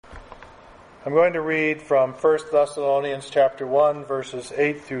I'm going to read from 1 Thessalonians chapter 1, verses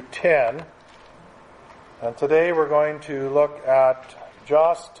 8 through 10. And today we're going to look at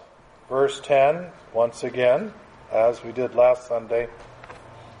just verse 10 once again, as we did last Sunday.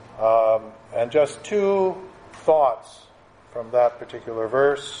 And just two thoughts from that particular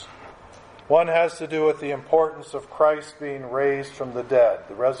verse. One has to do with the importance of Christ being raised from the dead,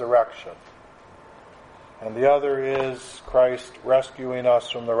 the resurrection. And the other is Christ rescuing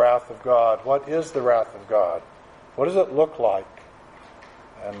us from the wrath of God. What is the wrath of God? What does it look like?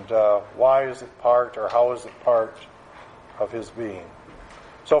 And why is it part, or how is it part of His being?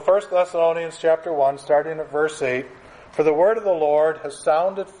 So 1 Thessalonians chapter 1, starting at verse 8, "For the word of the Lord has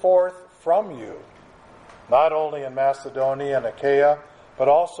sounded forth from you, not only in Macedonia and Achaia, but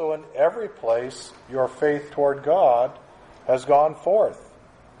also in every place your faith toward God has gone forth,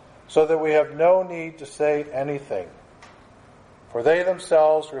 so that we have no need to say anything. For they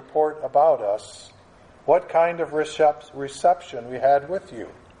themselves report about us what kind of reception we had with you,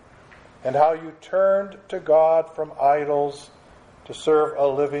 and how you turned to God from idols to serve a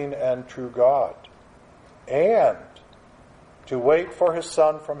living and true God, and to wait for His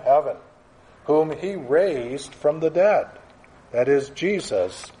Son from heaven, whom He raised from the dead, that is,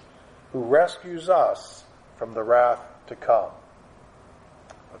 Jesus, who rescues us from the wrath to come."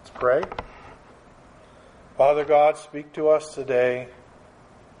 Let's pray. Father God, speak to us today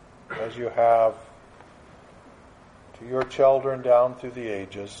as you have to your children down through the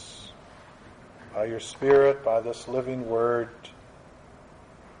ages. By your Spirit, by this living word,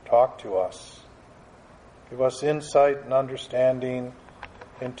 talk to us. Give us insight and understanding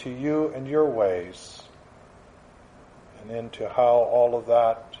into you and your ways, and into how all of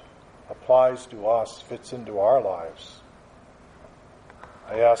that applies to us, fits into our lives.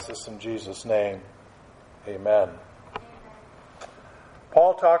 I ask this in Jesus' name. Amen.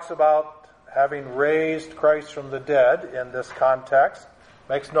 Paul talks about having raised Christ from the dead in this context.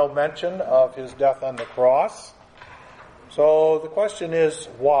 Makes no mention of His death on the cross. So the question is,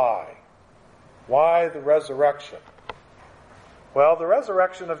 why? Why the resurrection? Well, the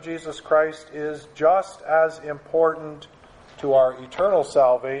resurrection of Jesus Christ is just as important to our eternal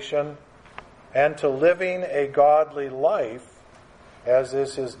salvation and to living a godly life as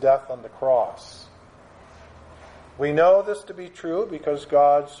is His death on the cross. We know this to be true because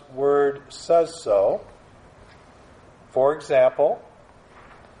God's Word says so. For example,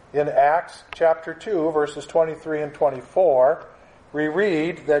 in Acts chapter 2, verses 23 and 24, we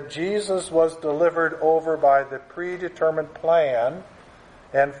read that Jesus was delivered over by the predetermined plan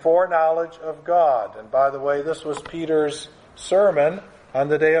and foreknowledge of God. And by the way, this was Peter's sermon on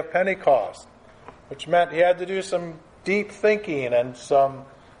the day of Pentecost, which meant he had to do some deep thinking and some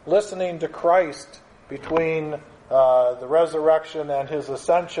listening to Christ between the resurrection and His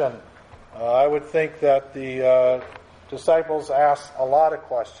ascension. I would think that the disciples asked a lot of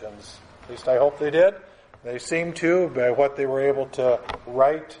questions. At least I hope they did. They seemed to, by what they were able to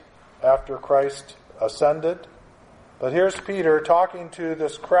write after Christ ascended. But here's Peter talking to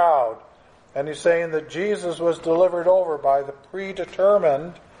this crowd, and he's saying that Jesus was delivered over by the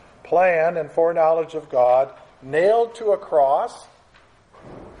predetermined plan and foreknowledge of God, nailed to a cross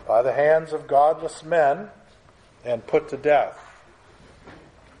by the hands of godless men, and put to death.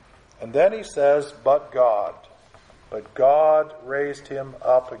 And then he says, but God raised Him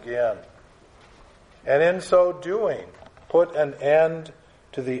up again, and in so doing put an end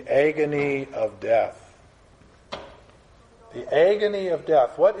to the agony of death. The agony of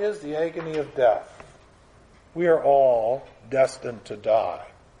death. What is the agony of death? We are all destined to die.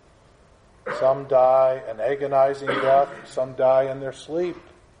 Some die an agonizing death. Some die in their sleep.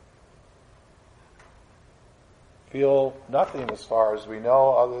 Feel nothing as far as we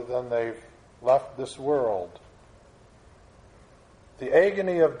know other than they've left this world. The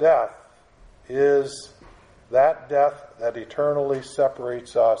agony of death is that death that eternally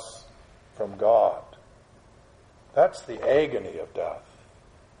separates us from God. That's the agony of death.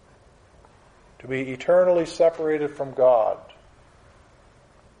 To be eternally separated from God.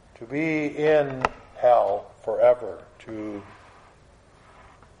 To be in hell forever. To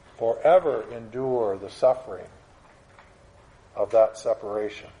forever endure the suffering of that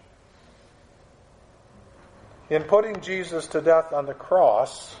separation. In putting Jesus to death on the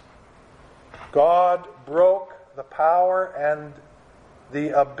cross, God broke the power and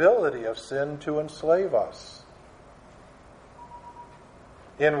the ability of sin to enslave us.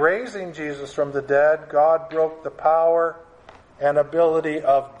 In raising Jesus from the dead, God broke the power and ability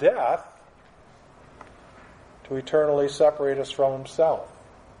of death to eternally separate us from Himself.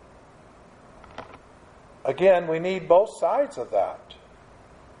 Again, we need both sides of that.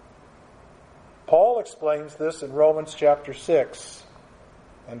 Paul explains this in Romans chapter 6.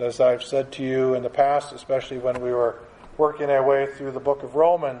 And as I've said to you in the past, especially when we were working our way through the book of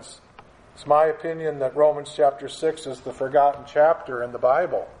Romans, it's my opinion that Romans chapter 6 is the forgotten chapter in the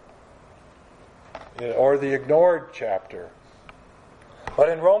Bible, or the ignored chapter. But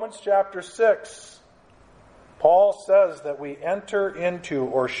in Romans chapter 6, Paul says that we enter into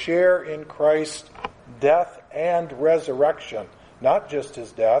or share in Christ's death and resurrection. Not just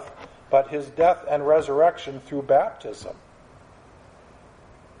his death, but his death and resurrection through baptism.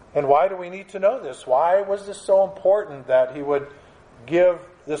 And why do we need to know this? Why was this so important that he would give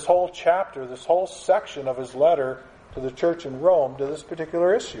this whole chapter, this whole section of his letter to the church in Rome to this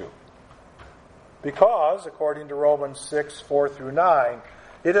particular issue? Because, according to Romans 6, 4 through 9,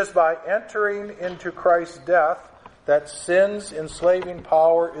 it is by entering into Christ's death that sin's enslaving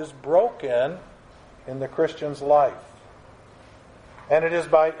power is broken in the Christian's life. And it is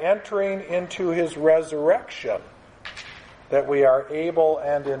by entering into his resurrection that we are able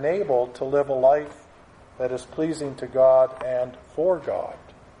and enabled to live a life that is pleasing to God and for God.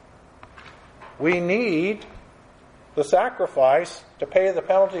 We need the sacrifice to pay the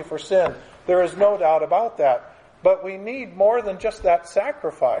penalty for sin. There is no doubt about that. But we need more than just that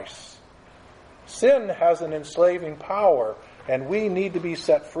sacrifice. Sin has an enslaving power, and we need to be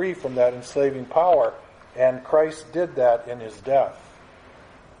set free from that enslaving power. And Christ did that in his death.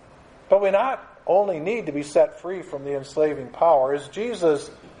 But we not only need to be set free from the enslaving power, as Jesus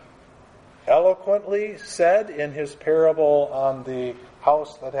eloquently said in his parable on the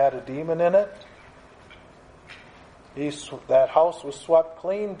house that had a demon in it. That house was swept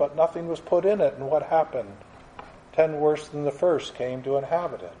clean, but nothing was put in it. And what happened? 10 worse than the first came to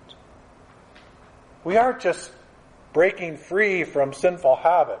inhabit it. We aren't just breaking free from sinful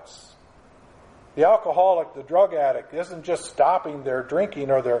habits. The alcoholic, the drug addict, isn't just stopping their drinking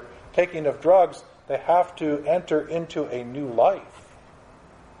or their taking of drugs. They have to enter into a new life,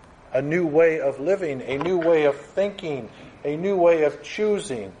 a new way of living, a new way of thinking, a new way of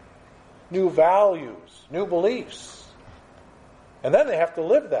choosing, new values, new beliefs. And then they have to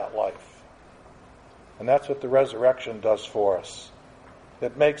live that life. And that's what the resurrection does for us.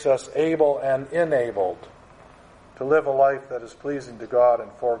 It makes us able and enabled to live a life that is pleasing to God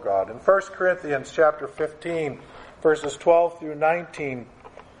and for God. In 1 Corinthians chapter 15, verses 12 through 19,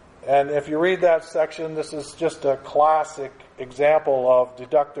 and if you read that section, this is just a classic example of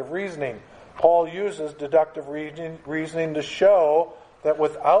deductive reasoning. Paul uses deductive reasoning to show that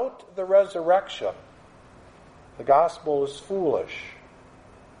without the resurrection, the gospel is foolish,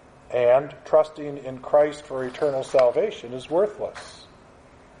 and trusting in Christ for eternal salvation is worthless.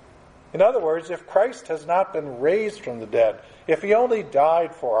 In other words, if Christ has not been raised from the dead, if he only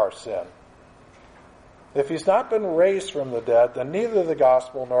died for our sin, if he's not been raised from the dead, then neither the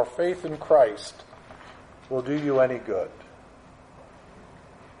gospel nor faith in Christ will do you any good.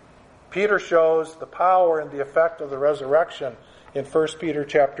 Peter shows the power and the effect of the resurrection in 1 Peter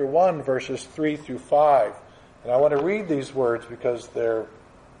chapter 1, verses 3 through 5. And I want to read these words because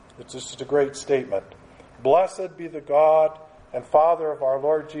it's just a great statement. Blessed be the God and Father of our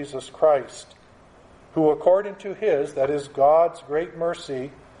Lord Jesus Christ, who according to his, that is God's great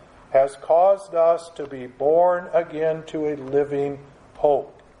mercy, has caused us to be born again to a living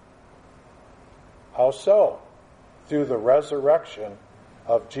hope. How so? Through the resurrection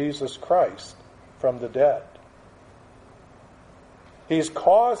of Jesus Christ from the dead. He's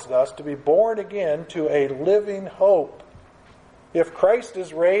caused us to be born again to a living hope. If Christ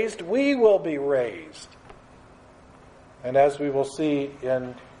is raised, we will be raised. And as we will see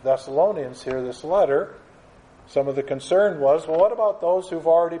in Thessalonians here, this letter, some of the concern was, well, what about those who've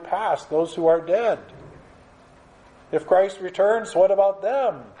already passed, those who are dead? If Christ returns, what about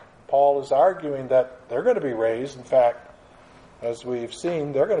them? Paul is arguing that they're going to be raised. In fact, as we've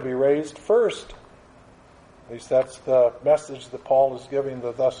seen, they're going to be raised first. At least that's the message that Paul is giving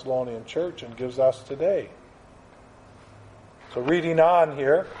the Thessalonian church and gives us today. So reading on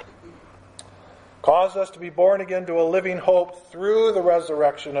here, cause us to be born again to a living hope through the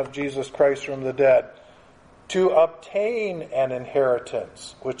resurrection of Jesus Christ from the dead, to obtain an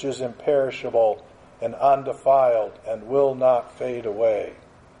inheritance which is imperishable and undefiled and will not fade away.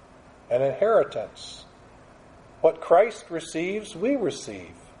 An inheritance. What Christ receives, we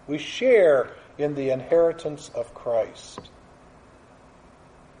receive. We share in the inheritance of Christ.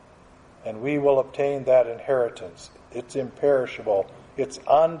 And we will obtain that inheritance. It's imperishable. It's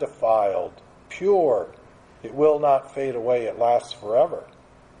undefiled. Pure. It will not fade away. It lasts forever.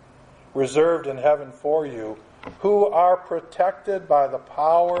 Reserved in heaven for you, who are protected by the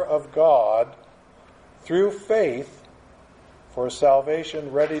power of God through faith for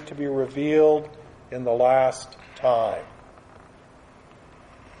salvation ready to be revealed in the last time.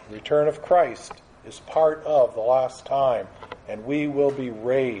 The return of Christ is part of the last time, and we will be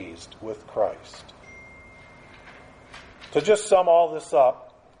raised with Christ. To just sum all this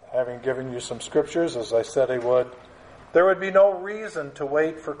up, having given you some scriptures, as I said I would, there would be no reason to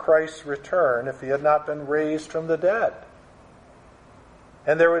wait for Christ's return if he had not been raised from the dead.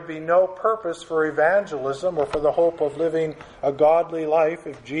 And there would be no purpose for evangelism or for the hope of living a godly life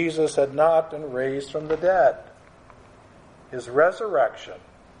if Jesus had not been raised from the dead. His resurrection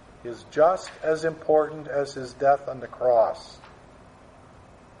is just as important as his death on the cross.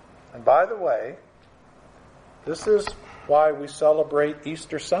 And by the way, this is why we celebrate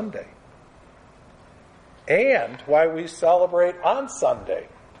Easter Sunday. And why we celebrate on Sunday.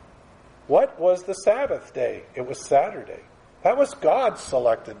 What was the Sabbath day? It was Saturday. That was God's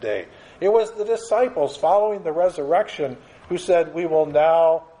selected day. It was the disciples following the resurrection who said, we will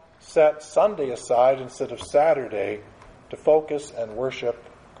now set Sunday aside instead of Saturday to focus and worship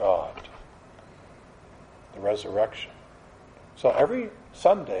God. The resurrection. So every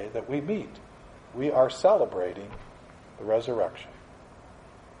Sunday that we meet, we are celebrating the resurrection.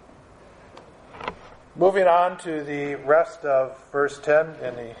 Moving on to the rest of verse 10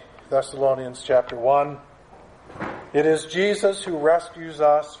 in the Thessalonians chapter 1. It is Jesus who rescues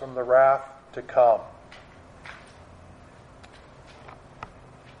us from the wrath to come.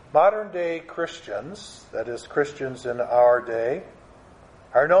 Modern day Christians, that is Christians in our day,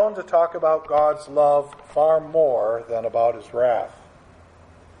 are known to talk about God's love far more than about his wrath.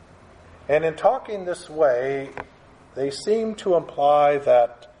 And in talking this way, they seem to imply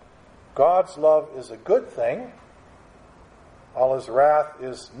that God's love is a good thing, while his wrath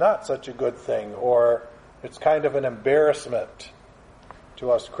is not such a good thing, or it's kind of an embarrassment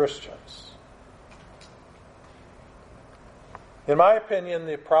to us Christians. In my opinion,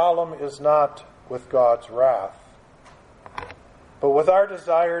 the problem is not with God's wrath, but with our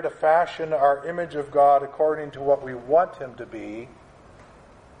desire to fashion our image of God according to what we want him to be,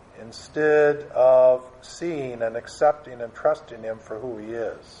 instead of seeing and accepting and trusting him for who he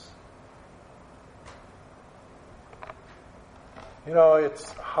is. You know,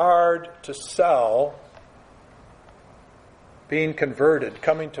 it's hard to sell being converted,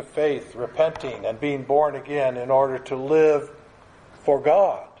 coming to faith, repenting, and being born again in order to live for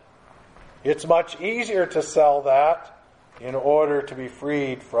God. It's much easier to sell that in order to be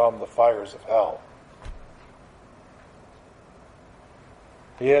freed from the fires of hell.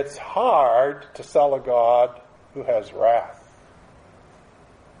 It's hard to sell a God who has wrath.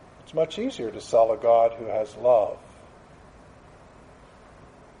 It's much easier to sell a God who has love.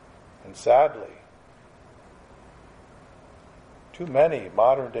 And sadly, too many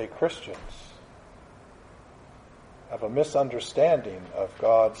modern-day Christians have a misunderstanding of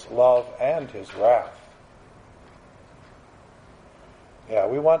God's love and his wrath. Yeah,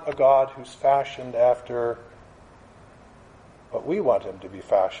 we want a God who's fashioned after what we want him to be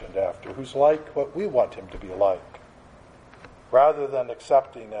fashioned after, who's like what we want him to be like, rather than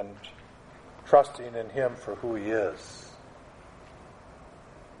accepting and trusting in him for who he is.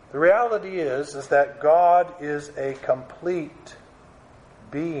 The reality is that God is a complete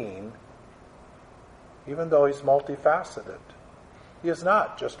being, even though he's multifaceted. He is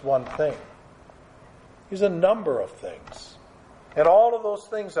not just one thing. He's a number of things. And all of those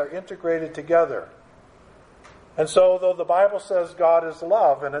things are integrated together. And so, though the Bible says God is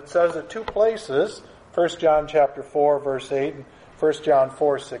love, and it says it two places, 1 John chapter 4, verse 8, and 1 John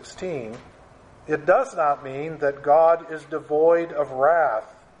 4, 16, it does not mean that God is devoid of wrath,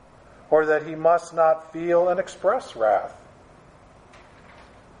 or that he must not feel and express wrath.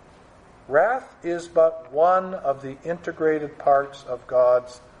 Wrath is but one of the integrated parts of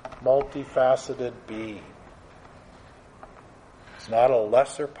God's multifaceted being. It's not a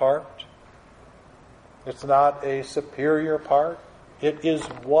lesser part. It's not a superior part. It is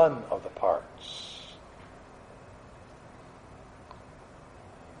one of the parts.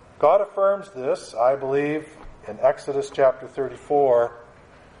 God affirms this, I believe, in Exodus chapter 34,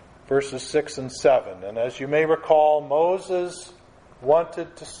 verses 6 and 7. And as you may recall, Moses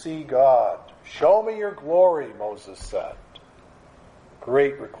wanted to see God. Show me your glory, Moses said.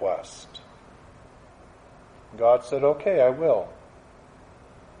 Great request. God said, okay, I will.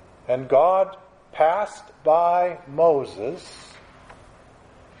 And God passed by Moses,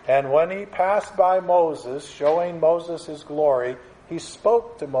 and when he passed by Moses, showing Moses his glory, he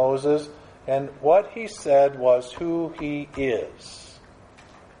spoke to Moses, and what he said was who he is.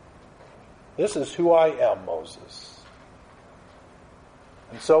 This is who I am, Moses.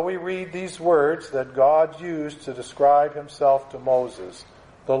 And so we read these words that God used to describe himself to Moses.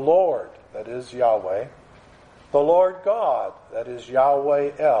 the Lord, that is Yahweh, the Lord God, that is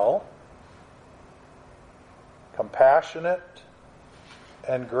Yahweh El, compassionate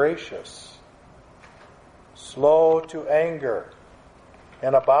and gracious, slow to anger,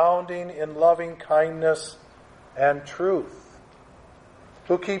 and abounding in loving kindness and truth,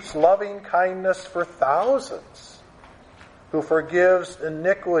 who keeps loving kindness for thousands, who forgives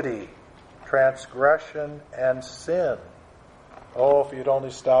iniquity, transgression, and sin. Oh, if you'd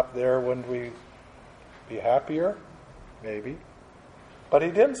only stop there, wouldn't we be happier? Maybe. But he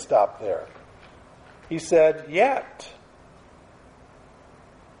didn't stop there. He said, yet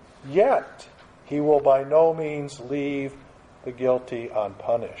he will by no means leave the guilty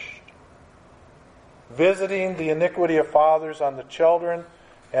unpunished, visiting the iniquity of fathers on the children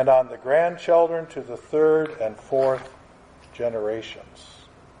and on the grandchildren to the third and fourth generations.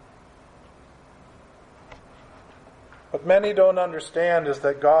 What many don't understand is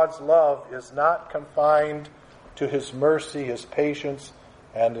that God's love is not confined to His mercy, His patience,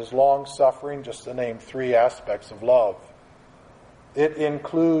 and His long-suffering, just to name three aspects of love. It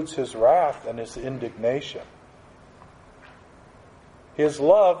includes His wrath and His indignation. His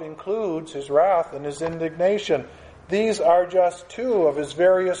love includes His wrath and His indignation. These are just two of His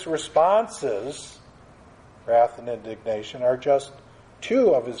various responses. Wrath and indignation are just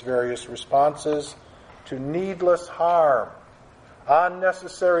two of His various responses to needless harm,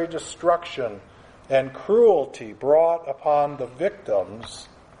 unnecessary destruction, and cruelty brought upon the victims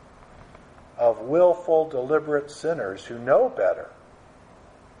of willful, deliberate sinners who know better,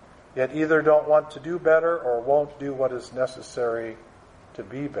 yet either don't want to do better or won't do what is necessary to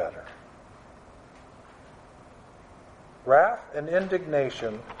be better. Wrath and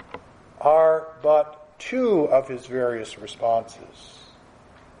indignation are but two of His various responses.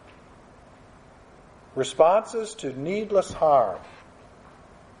 Responses to needless harm,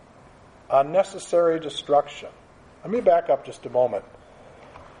 unnecessary destruction. Let me back up just a moment.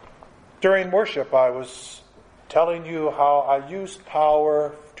 During worship, I was telling you how I used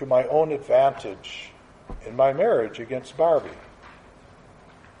power to my own advantage in my marriage against Barbie.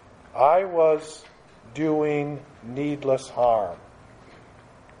 I was doing needless harm.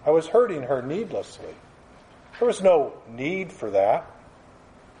 I was hurting her needlessly. There was no need for that.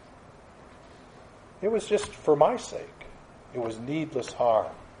 It was just for my sake. It was needless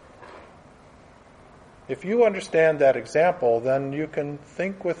harm. If you understand that example, then you can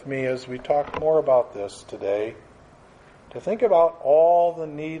think with me as we talk more about this today, to think about all the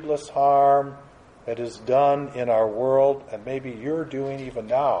needless harm that is done in our world, and maybe you're doing even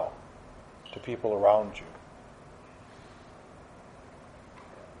now to people around you.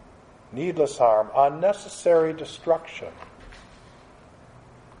 Needless harm, unnecessary destruction,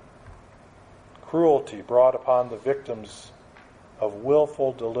 cruelty brought upon the victims of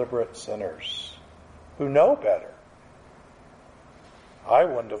willful, deliberate sinners who know better. I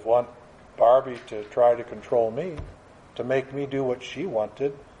wouldn't have wanted Barbie to try to control me, to make me do what she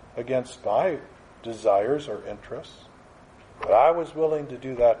wanted against my desires or interests. But I was willing to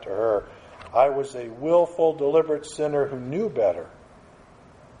do that to her. I was a willful, deliberate sinner who knew better.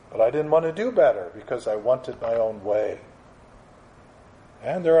 But I didn't want to do better because I wanted my own way.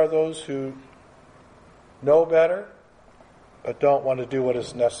 And there are those who know better, but don't want to do what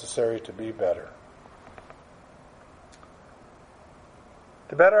is necessary to be better.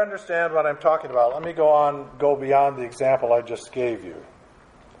 To better understand what I'm talking about, let me go beyond the example I just gave you.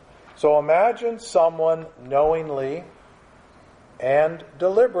 So imagine someone knowingly and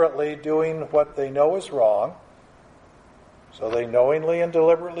deliberately doing what they know is wrong. So they knowingly and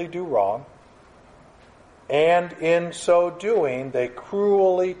deliberately do wrong. And in so doing, they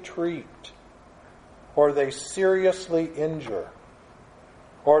cruelly treat, or they seriously injure,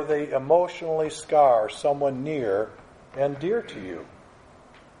 or they emotionally scar someone near and dear to you,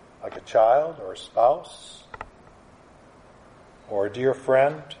 like a child or a spouse or a dear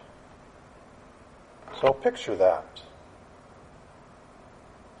friend. So picture that.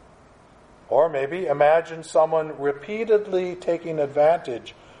 Or maybe imagine someone repeatedly taking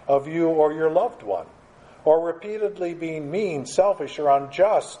advantage of you or your loved one, or repeatedly being mean, selfish, or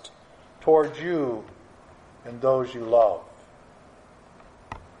unjust towards you and those you love.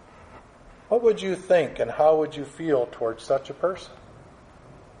 What would you think and how would you feel towards such a person?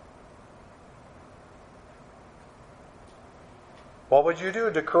 What would you do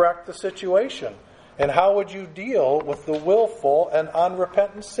to correct the situation? And how would you deal with the willful and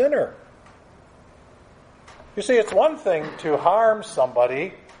unrepentant sinner? You see, it's one thing to harm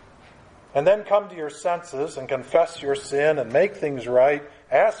somebody and then come to your senses and confess your sin and make things right,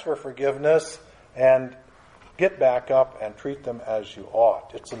 ask for forgiveness, and get back up and treat them as you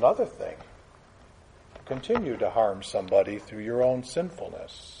ought. It's another thing to continue to harm somebody through your own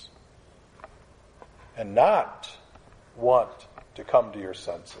sinfulness and not want to come to your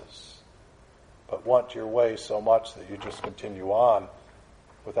senses, but want your way so much that you just continue on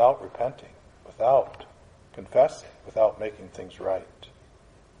without repenting, without confessing, without making things right.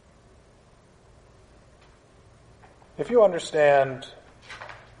 If you understand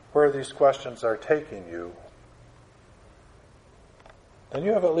where these questions are taking you, then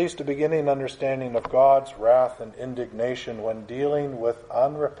you have at least a beginning understanding of God's wrath and indignation when dealing with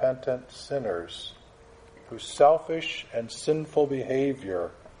unrepentant sinners whose selfish and sinful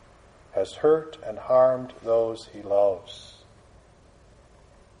behavior has hurt and harmed those he loves.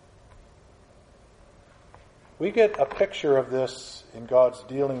 We get a picture of this in God's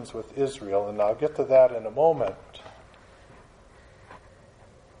dealings with Israel, and I'll get to that in a moment.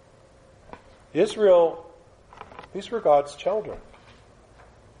 Israel, these were God's children.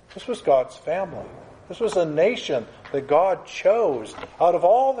 This was God's family. This was a nation that God chose. Out of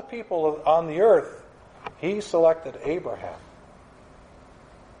all the people on the earth, He selected Abraham.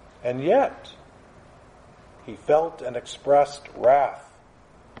 And yet, He felt and expressed wrath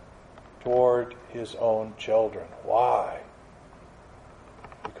toward His own children. Why?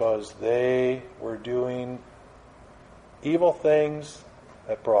 Because they were doing evil things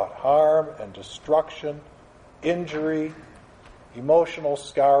that brought harm and destruction, injury, emotional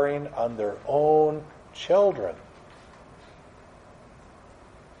scarring on their own children,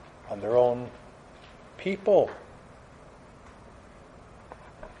 on their own people.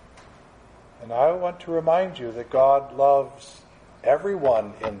 And I want to remind you that God loves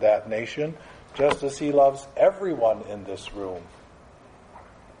everyone in that nation, just as He loves everyone in this room.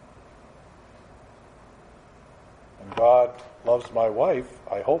 And God loves my wife,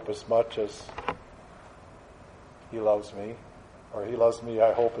 I hope, as much as He loves me, or He loves me,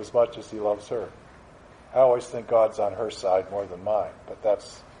 I hope, as much as He loves her. I always think God's on her side more than mine, but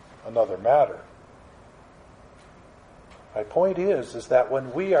that's another matter. My point is that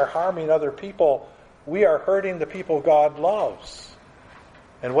when we are harming other people, we are hurting the people God loves.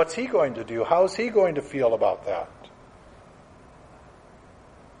 And what's He going to do? How's He going to feel about that?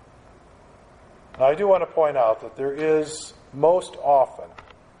 Now, I do want to point out that there is most often,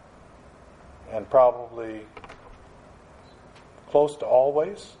 and probably close to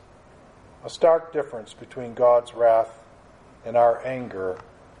always, a stark difference between God's wrath and our anger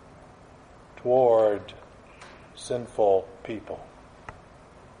toward sinful people.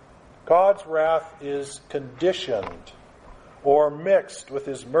 God's wrath is conditioned or mixed with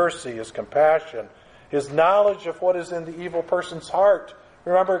His mercy, His compassion, His knowledge of what is in the evil person's heart.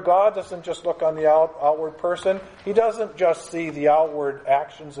 Remember, God doesn't just look on the outward person. He doesn't just see the outward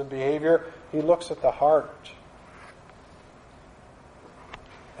actions and behavior. He looks at the heart.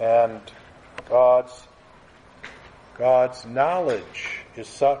 And God's knowledge is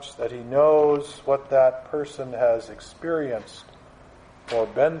such that He knows what that person has experienced or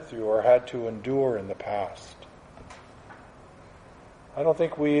been through or had to endure in the past. I don't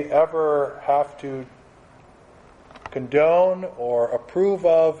think we ever have to condone or approve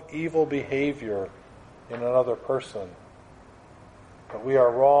of evil behavior in another person. But we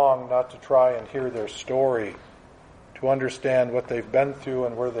are wrong not to try and hear their story, to understand what they've been through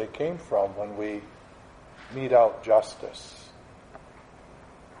and where they came from when we mete out justice.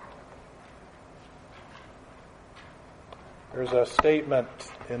 There's a statement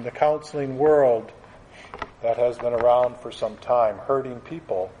in the counseling world that has been around for some time. Hurting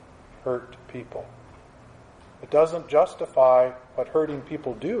people hurt people. It doesn't justify what hurting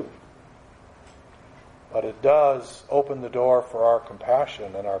people do, but it does open the door for our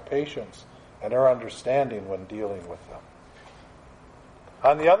compassion and our patience and our understanding when dealing with them.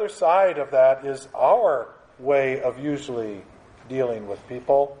 On the other side of that is our way of usually dealing with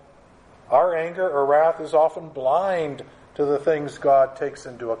people. Our anger or wrath is often blind to the things God takes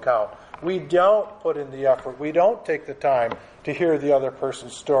into account. We don't put in the effort. We don't take the time to hear the other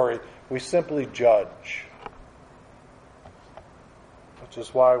person's story. We simply judge. Which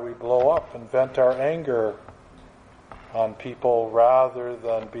is why we blow up and vent our anger on people rather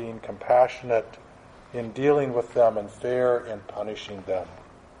than being compassionate in dealing with them and fair in punishing them.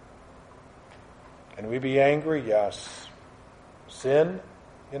 Can we be angry? Yes. Sin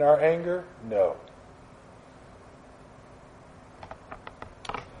in our anger? No.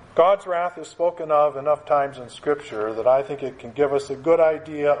 God's wrath is spoken of enough times in Scripture that I think it can give us a good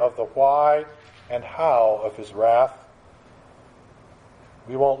idea of the why and how of His wrath.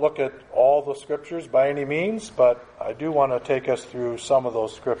 We won't look at all the Scriptures by any means, but I do want to take us through some of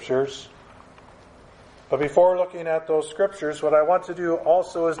those Scriptures. But before looking at those scriptures, what I want to do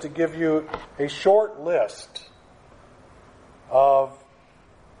also is to give you a short list of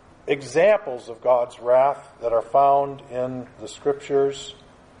examples of God's wrath that are found in the scriptures,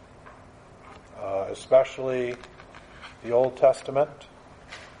 especially the Old Testament.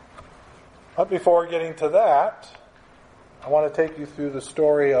 But before getting to that, I want to take you through the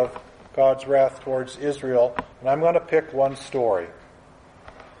story of God's wrath towards Israel, and I'm going to pick one story.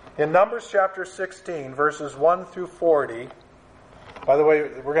 In Numbers chapter 16, verses 1 through 40, by the way,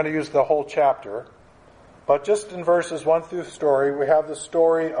 we're going to use the whole chapter, but just in verses 1 through the story, we have the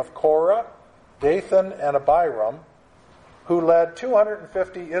story of Korah, Dathan, and Abiram, who led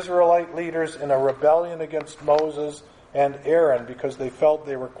 250 Israelite leaders in a rebellion against Moses and Aaron because they felt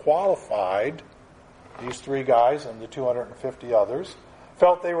they were qualified, these three guys and the 250 others,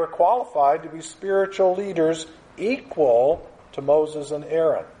 felt they were qualified to be spiritual leaders equal to Moses and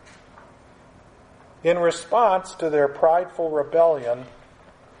Aaron. In response to their prideful rebellion,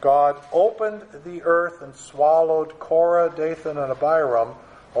 God opened the earth and swallowed Korah, Dathan, and Abiram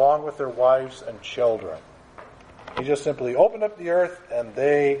along with their wives and children. He just simply opened up the earth and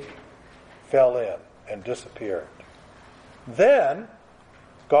they fell in and disappeared. Then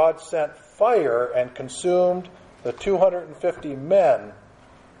God sent fire and consumed the 250 men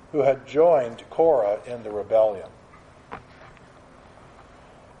who had joined Korah in the rebellion.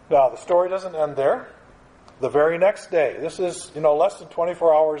 Now, the story doesn't end there. The very next day, this is, less than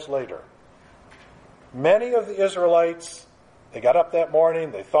 24 hours later, many of the Israelites, they got up that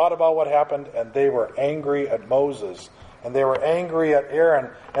morning, they thought about what happened, and they were angry at Moses, and they were angry at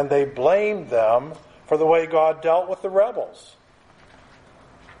Aaron, and they blamed them for the way God dealt with the rebels.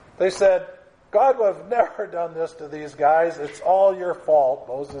 They said, God would have never done this to these guys. It's all your fault,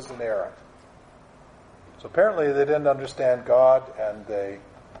 Moses and Aaron. So apparently they didn't understand God, and they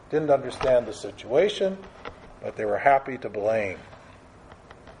didn't understand the situation, but they were happy to blame.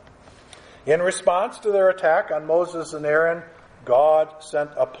 In response to their attack on Moses and Aaron, God sent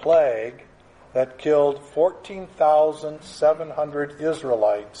a plague that killed 14,700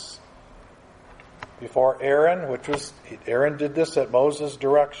 Israelites before Aaron did this at Moses'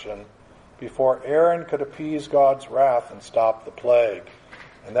 direction, before Aaron could appease God's wrath and stop the plague.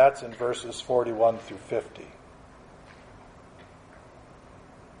 And that's in verses 41 through 50.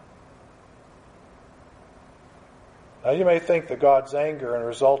 Now you may think that God's anger and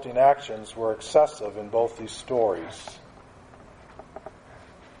resulting actions were excessive in both these stories.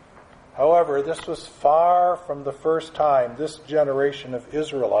 However, this was far from the first time this generation of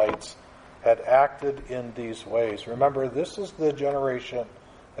Israelites had acted in these ways. Remember, this is the generation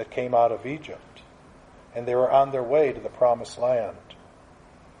that came out of Egypt, and they were on their way to the Promised Land.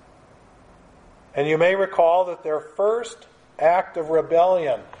 And you may recall that their first act of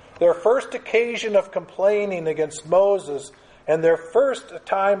rebellion, their first occasion of complaining against Moses, and their first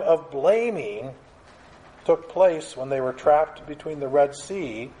time of blaming took place when they were trapped between the Red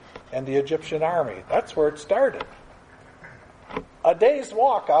Sea and the Egyptian army. That's where it started. A day's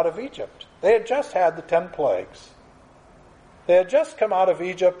walk out of Egypt. They had just had the 10 plagues. They had just come out of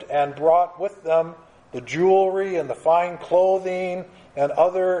Egypt and brought with them the jewelry and the fine clothing and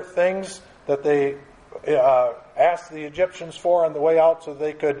other things that they asked the Egyptians for on the way out so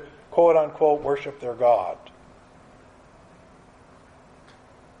they could, quote unquote, worship their God.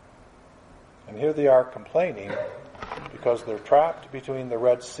 And here they are complaining because they're trapped between the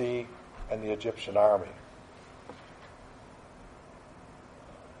Red Sea and the Egyptian army.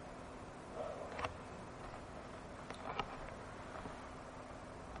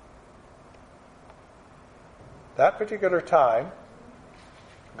 That particular time,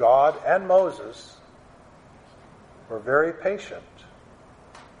 God and Moses were very patient,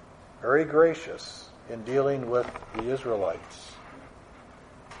 very gracious in dealing with the Israelites.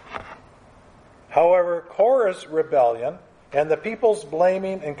 However, Korah's rebellion and the people's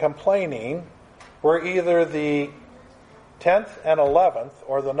blaming and complaining were either the 10th and 11th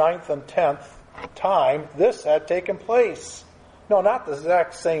or the 9th and 10th time this had taken place. No, not the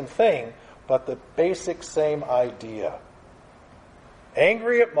exact same thing, but the basic same idea.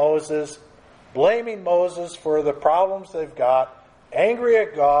 Angry at Moses, blaming Moses for the problems they've got, angry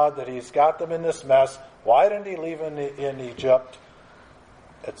at God that he's got them in this mess, why didn't he leave in Egypt,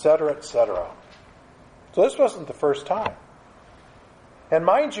 etc., etc. So this wasn't the first time. And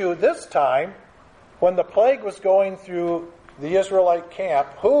mind you, this time, when the plague was going through the Israelite camp,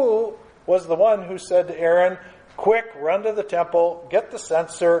 who was the one who said to Aaron, quick, run to the temple, get the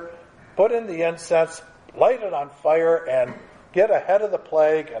censer, put in the incense, light it on fire, and get ahead of the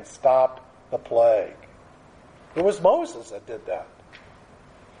plague and stop the plague? It was Moses that did that.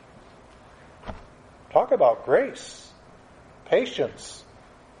 Talk about grace, patience,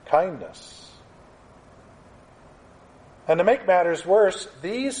 kindness. And to make matters worse,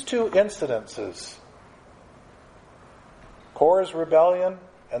 these two incidences, Korah's rebellion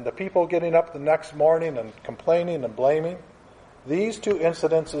and the people getting up the next morning and complaining and blaming, these two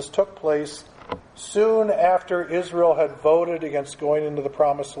incidences took place soon after Israel had voted against going into the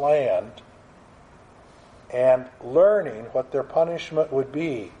Promised Land and learning what their punishment would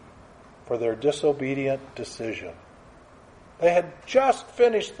be for their disobedient decision. They had just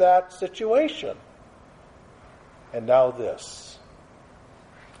finished that situation. And now this.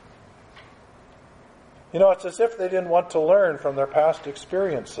 You know, it's as if they didn't want to learn from their past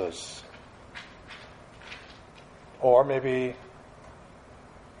experiences. Or maybe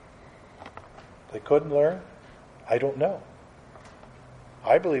they couldn't learn. I don't know.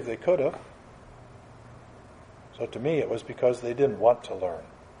 I believe they could have. So to me, it was because they didn't want to learn.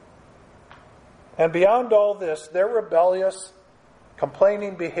 And beyond all this, their rebellious,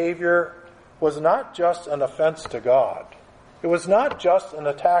 complaining behavior was not just an offense to God. It was not just an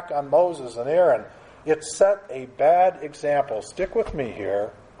attack on Moses and Aaron. It set a bad example. Stick with me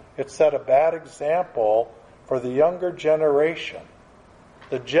here. It set a bad example for the younger generation.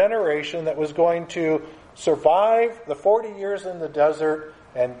 The generation that was going to survive the 40 years in the desert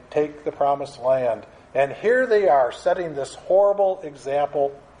and take the Promised Land. And here they are setting this horrible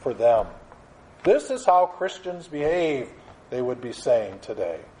example for them. This is how Christians behave, they would be saying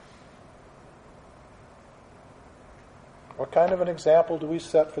today. What kind of an example do we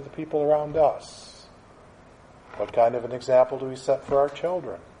set for the people around us? What kind of an example do we set for our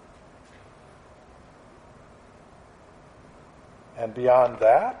children? And beyond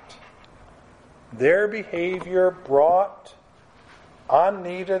that, their behavior brought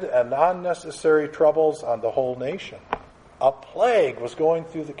unneeded and unnecessary troubles on the whole nation. A plague was going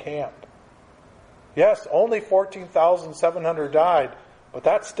through the camp. Yes, only 14,700 died, but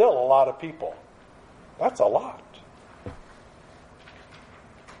that's still a lot of people. That's a lot.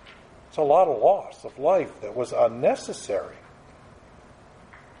 It's a lot of loss of life that was unnecessary.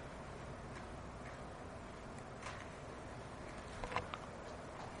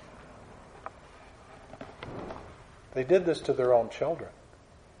 They did this to their own children.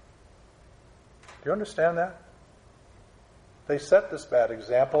 Do you understand that? They set this bad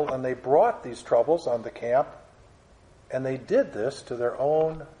example and they brought these troubles on the camp, and they did this to their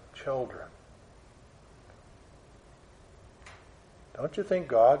own children. Don't you think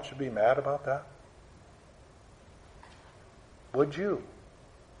God should be mad about that? Would you?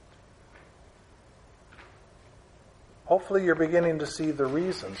 Hopefully you're beginning to see the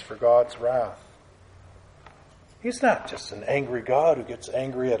reasons for God's wrath. He's not just an angry God who gets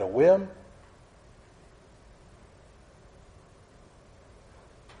angry at a whim.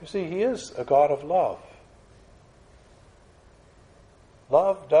 You see, He is a God of love.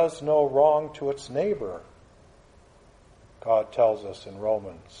 Love does no wrong to its neighbor, God tells us in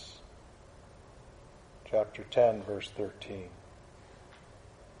Romans chapter 10, verse 13.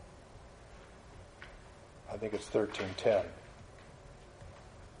 I think it's 13:10.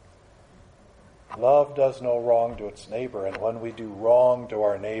 Love does no wrong to its neighbor, and when we do wrong to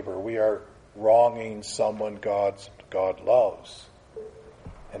our neighbor, we are wronging someone God loves.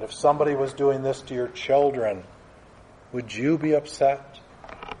 And if somebody was doing this to your children, would you be upset?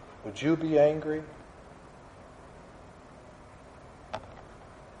 Would you be angry?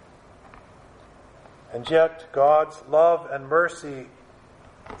 And yet, God's love and mercy,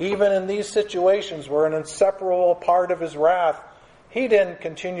 even in these situations, were an inseparable part of His wrath. He didn't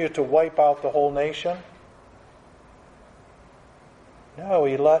continue to wipe out the whole nation. No,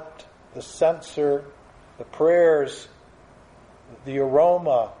 He let the censer, the prayers, the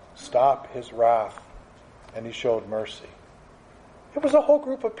aroma stop His wrath, and He showed mercy. It was a whole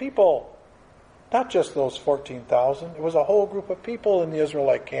group of people, not just those 14,000. It was a whole group of people in the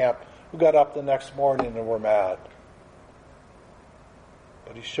Israelite camp who got up the next morning and were mad.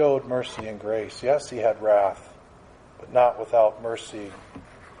 But He showed mercy and grace. Yes, He had wrath, but not without mercy,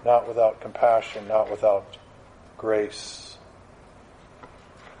 not without compassion, not without grace.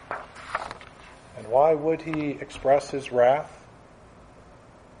 And why would He express His wrath?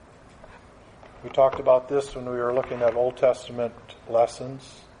 We talked about this when we were looking at Old Testament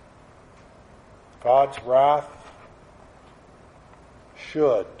lessons. God's wrath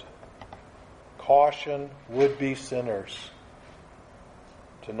should caution would-be sinners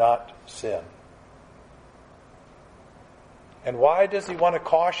to not sin. And why does He want to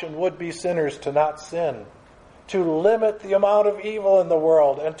caution would-be sinners to not sin? To limit the amount of evil in the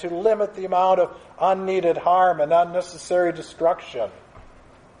world and to limit the amount of unneeded harm and unnecessary destruction.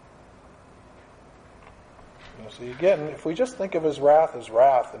 So again, if we just think of his wrath as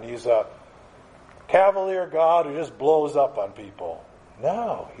wrath, and he's a cavalier God who just blows up on people.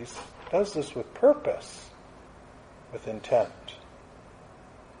 No, he does this with purpose, with intent.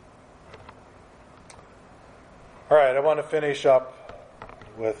 All right, I want to finish up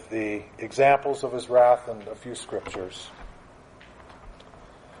with the examples of his wrath in a few scriptures.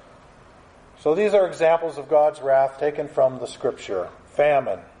 So these are examples of God's wrath taken from the scripture.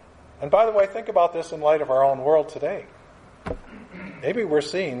 Famine. And by the way, think about this in light of our own world today. Maybe we're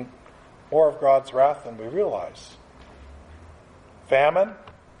seeing more of God's wrath than we realize. Famine.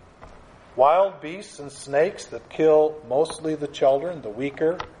 Wild beasts and snakes that kill mostly the children, the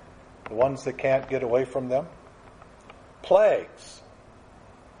weaker, the ones that can't get away from them. Plagues.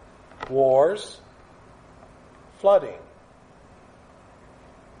 Wars. Flooding.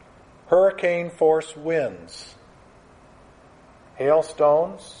 Hurricane-force winds.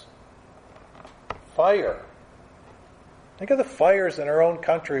 Hailstones. Fire. Think of the fires in our own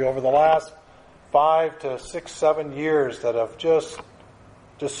country over the last 5 to 6, 7 years that have just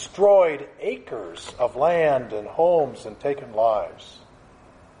destroyed acres of land and homes and taken lives.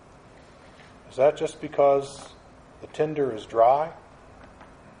 Is that just because the tinder is dry?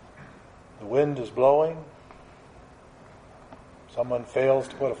 The wind is blowing? Someone fails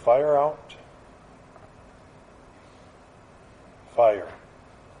to put a fire out? Fire.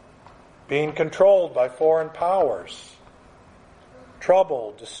 Being controlled by foreign powers.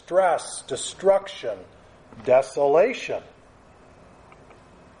 Trouble, distress, destruction, desolation.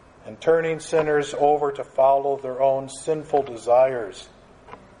 And turning sinners over to follow their own sinful desires,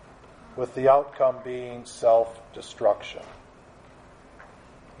 with the outcome being self-destruction.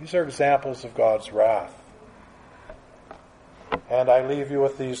 These are examples of God's wrath. And I leave you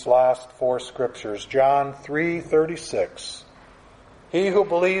with these last 4 scriptures. John 3:36. He who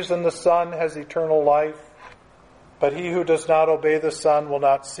believes in the Son has eternal life, but he who does not obey the Son will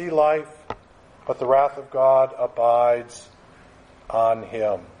not see life, but the wrath of God abides on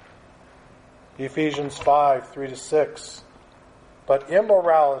him. Ephesians 5:3-6. But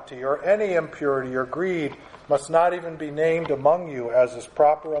immorality or any impurity or greed must not even be named among you, as is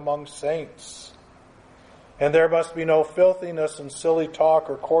proper among saints. And there must be no filthiness and silly talk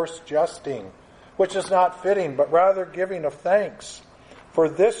or coarse jesting, which is not fitting, but rather giving of thanks. For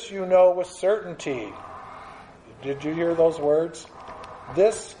this you know with certainty. Did you hear those words?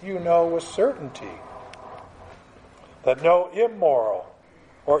 This you know with certainty, that no immoral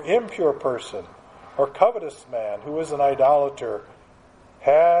or impure person or covetous man who is an idolater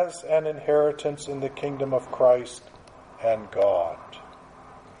has an inheritance in the kingdom of Christ and God.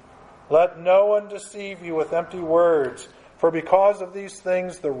 Let no one deceive you with empty words, for because of these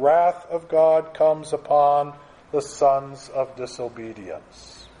things the wrath of God comes upon the sons of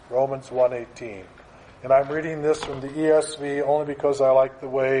disobedience. Romans 1:18. And I'm reading this from the ESV only because I like the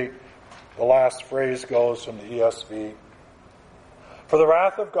way the last phrase goes from the ESV. For the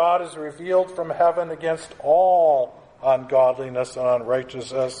wrath of God is revealed from heaven against all ungodliness and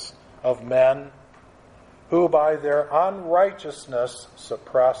unrighteousness of men, who by their unrighteousness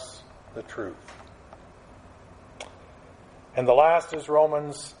suppress the truth. And the last is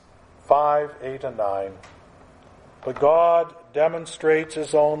Romans 5:8-9. But God demonstrates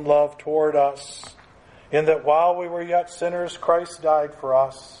his own love toward us, in that while we were yet sinners, Christ died for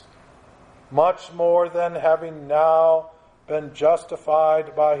us. Much more than having now been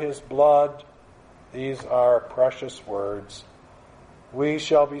justified by his blood, these are precious words, we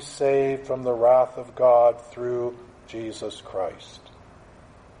shall be saved from the wrath of God through Jesus Christ.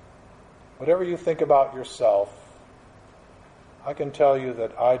 Whatever you think about yourself, I can tell you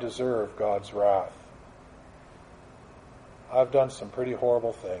that I deserve God's wrath. I've done some pretty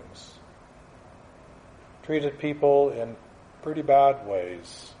horrible things. Treated people in pretty bad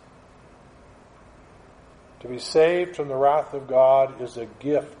ways. To be saved from the wrath of God is a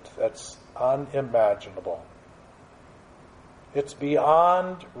gift that's unimaginable. It's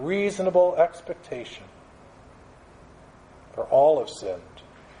beyond reasonable expectation. For all have sinned.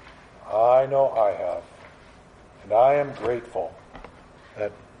 I know I have. And I am grateful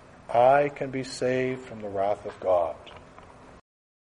that I can be saved from the wrath of God.